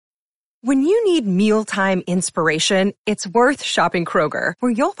When you need mealtime inspiration, it's worth shopping Kroger,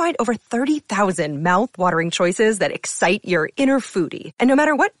 where you'll find over 30,000 mouth-watering choices that excite your inner foodie. And no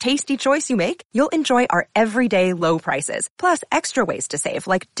matter what tasty choice you make, you'll enjoy our everyday low prices, plus extra ways to save,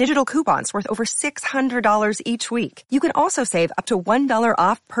 like digital coupons worth over $600 each week. You can also save up to $1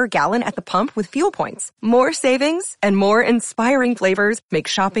 off per gallon at the pump with fuel points. More savings and more inspiring flavors make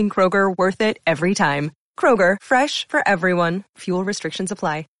shopping Kroger worth it every time. Kroger, fresh for everyone. Fuel restrictions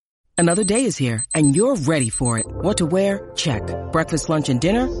apply. Another day is here, and you're ready for it. What to wear? Check. Breakfast, lunch, and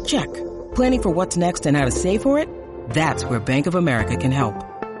dinner? Check. Planning for what's next and how to save for it? That's where Bank of America can help.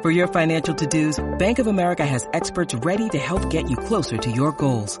 For your financial to-dos, Bank of America has experts ready to help get you closer to your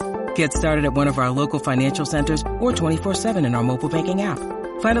goals. Get started at one of our local financial centers or 24/7 in our mobile banking app.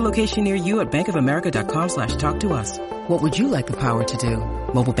 Find a location near you at bankofamerica.com/talktous. What would you like the power to do?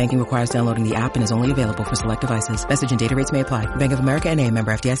 Mobile banking requires downloading the app and is only available for select devices. Message and data rates may apply. Bank of America N.A.,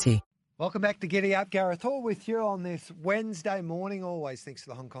 member FDIC. Welcome back to Giddy Up. Gareth Hall with you on this Wednesday morning. Always thanks to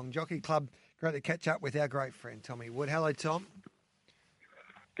the Hong Kong Jockey Club. Great to catch up with our great friend Tommy Wood. Hello, Tom.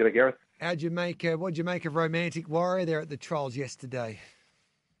 G'day, Gareth. What'd you make of Romantic Warrior there at the trials yesterday?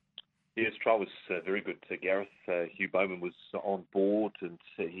 His trial was very good, Gareth. Hugh Bowman was on board and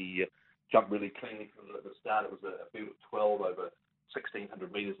he jumped really cleanly from the start. It was a field of 12 over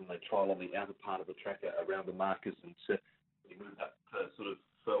 1,600 metres, and they trial on the outer part of the track around the markers, and he moved up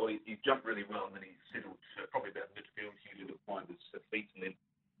he jumped really well, and then he settled probably about midfield. He didn't find his feet, and then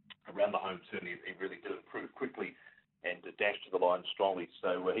around the home turn he really did improve quickly and dashed to the line strongly.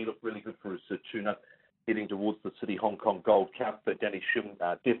 So he looked really good for his tune-up heading towards the City Hong Kong Gold Cup. But Danny Shim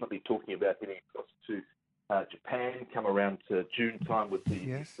definitely talking about heading across to Japan, come around to June time with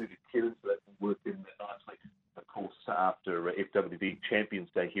the suited kids, so that can work in nicely. Of course, after FWD Champions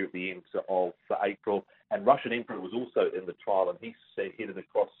Day here at the end of April. And Russian Emperor was also in the trial, and he's headed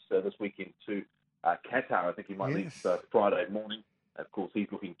across this weekend to Qatar. I think he might leave Friday morning. Of course, he's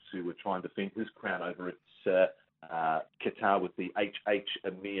looking to try and defend his crown over at Qatar with the HH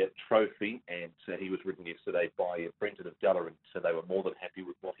Amir Trophy, and he was ridden yesterday by Brenton of Della, and so they were more than happy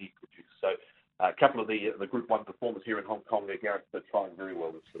with what he produced. So a couple of the Group 1 performers here in Hong Kong, Gareth, are trying very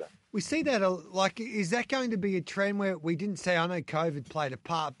well today. We see that, is that going to be a trend where we didn't see, I know COVID played a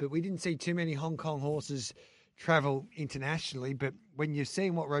part, but we didn't see too many Hong Kong horses travel internationally, but when you're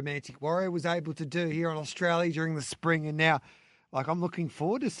seeing what Romantic Warrior was able to do here in Australia during the spring, and now, I'm looking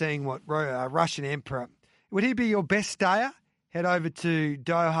forward to seeing what Russian Emperor, would he be your best stayer? Head over to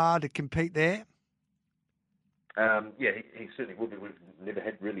Doha to compete there? He certainly would be. We've never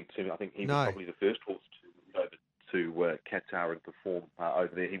had really too. I think he was probably the first horse to go over to Qatar and perform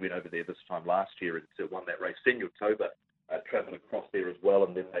over there. He went over there this time last year and won that race. Senor Toba travelled across there as well,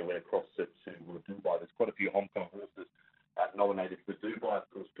 and then they went across to Dubai. There's quite a few Hong Kong horses nominated for Dubai. Of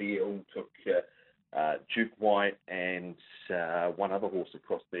course, Pierre took Duke White and one other horse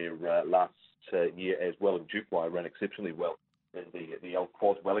across there last year as well, and Duke White ran exceptionally well. And the old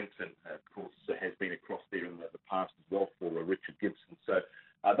Quad Wellington, of course, has been across there in the past as well for Richard Gibson. So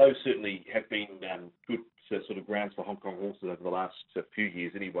those certainly have been good sort of grounds for Hong Kong horses over the last few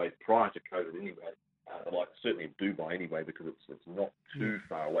years anyway, prior to COVID anyway. Certainly of Dubai anyway, because it's not too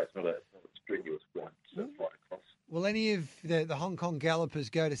far away. It's not a strenuous flight across. Will any of the Hong Kong gallopers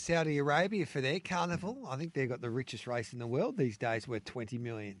go to Saudi Arabia for their carnival? I think they've got the richest race in the world these days, worth $20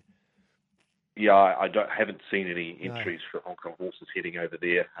 million. Yeah, I haven't seen any entries for Hong Kong horses heading over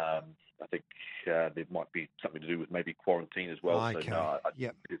there. I think there might be something to do with maybe quarantine as well. Okay. So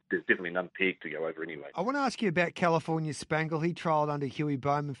there's definitely none pegged to go over anyway. I want to ask you about California Spangle. He trialled under Huey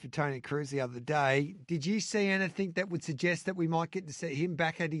Bowman for Tony Cruz the other day. Did you see anything that would suggest that we might get to see him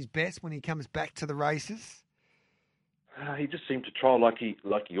back at his best when he comes back to the races? He just seemed to trial like he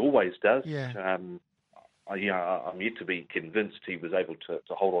always does. Yeah. I'm yet to be convinced he was able to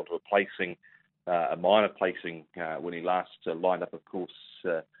hold on to a minor placing when he last lined up, of course,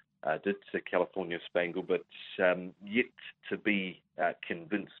 did to California Spangle, but yet to be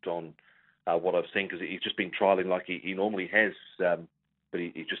convinced on what I've seen, because he's just been trialling like he normally has, but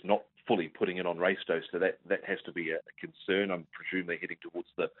he's just not fully putting it on race day, so that has to be a concern. I'm presuming they're heading towards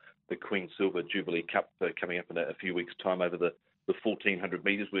the Queen Silver Jubilee Cup coming up in a few weeks' time over the 1,400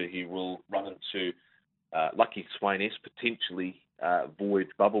 metres, where he will run into Lucky Swain S, potentially Voyage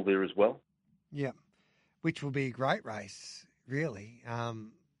Bubble there as well. Yeah, which will be a great race, really.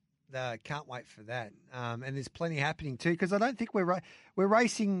 Can't wait for that. And there's plenty happening too, because I don't think we're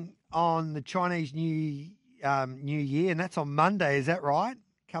racing on the Chinese New Year, and that's on Monday. Is that right?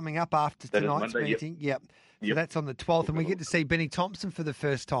 Coming up after tonight's meeting. Yep. So that's on the 12th, and we get to see Benny Thompson for the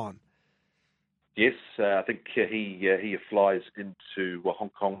first time. Yes, I think he flies into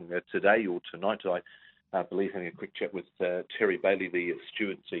Hong Kong today or tonight. I believe having a quick chat with Terry Bailey, the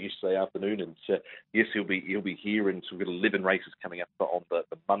steward, yesterday afternoon, and yes, he'll be here, and so we've got 11 races coming up on the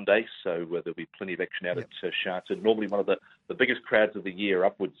Monday, so there'll be plenty of action out at Sharton. Normally one of the biggest crowds of the year,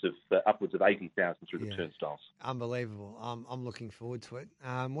 upwards of 80,000 through the turnstiles. Unbelievable. I'm looking forward to it.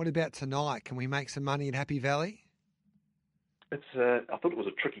 What about tonight? Can we make some money at Happy Valley? I thought it was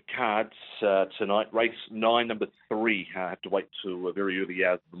a tricky card tonight. Race 9, number 3. I have to wait till very early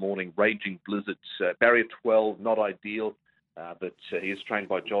hours of the morning. Raging Blizzard, barrier 12, not ideal, but he is trained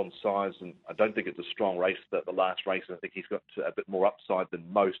by John Sires, and I don't think it's a strong race. The last race, I think he's got a bit more upside than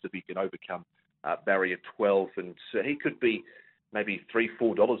most if he can overcome barrier 12, and he could be maybe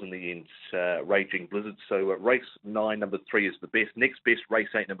 $3-4 in the end, Raging Blizzard. So race 9, number 3 is the best. Next best, race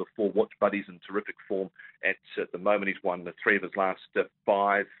 8, number 4, Watch Buddies, in terrific form at the moment. He's won 3 of his last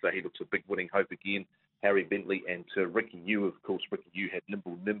 5. He looks a big winning hope again. Harry Bentley and Ricky Yu, of course. Ricky Yu had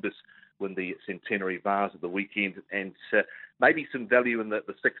Nimble Nimbus win the Centenary Vase at the weekend, and maybe some value in the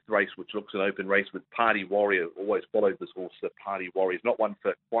 6th race, which looks an open race with Party Warrior. Always followed this horse, Party Warrior. He's not won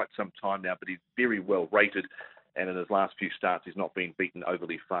for quite some time now, but he's very well rated. And in his last few starts, he's not been beaten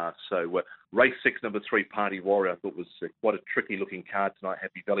overly fast. So race 6, number 3, Party Warrior, I thought was quite a tricky-looking card tonight,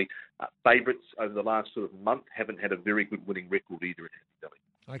 Happy Valley. Favourites over the last sort of month haven't had a very good winning record either at Happy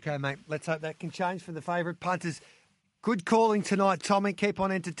Valley. Okay, mate. Let's hope that can change for the favourite punters. Good calling tonight, Tommy. Keep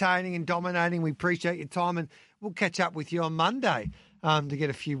on entertaining and dominating. We appreciate your time, and we'll catch up with you on Monday to get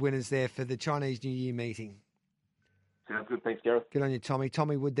a few winners there for the Chinese New Year meeting. Sounds good. Thanks, Gareth. Good on you, Tommy.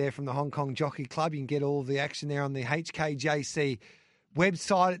 Tommy Wood there from the Hong Kong Jockey Club. You can get all of the action there on the HKJC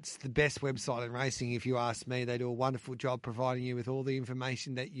website. It's the best website in racing, if you ask me. They do a wonderful job providing you with all the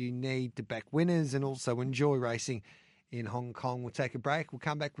information that you need to back winners and also enjoy racing in Hong Kong. We'll take a break. We'll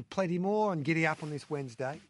come back with plenty more on Giddy Up on this Wednesday.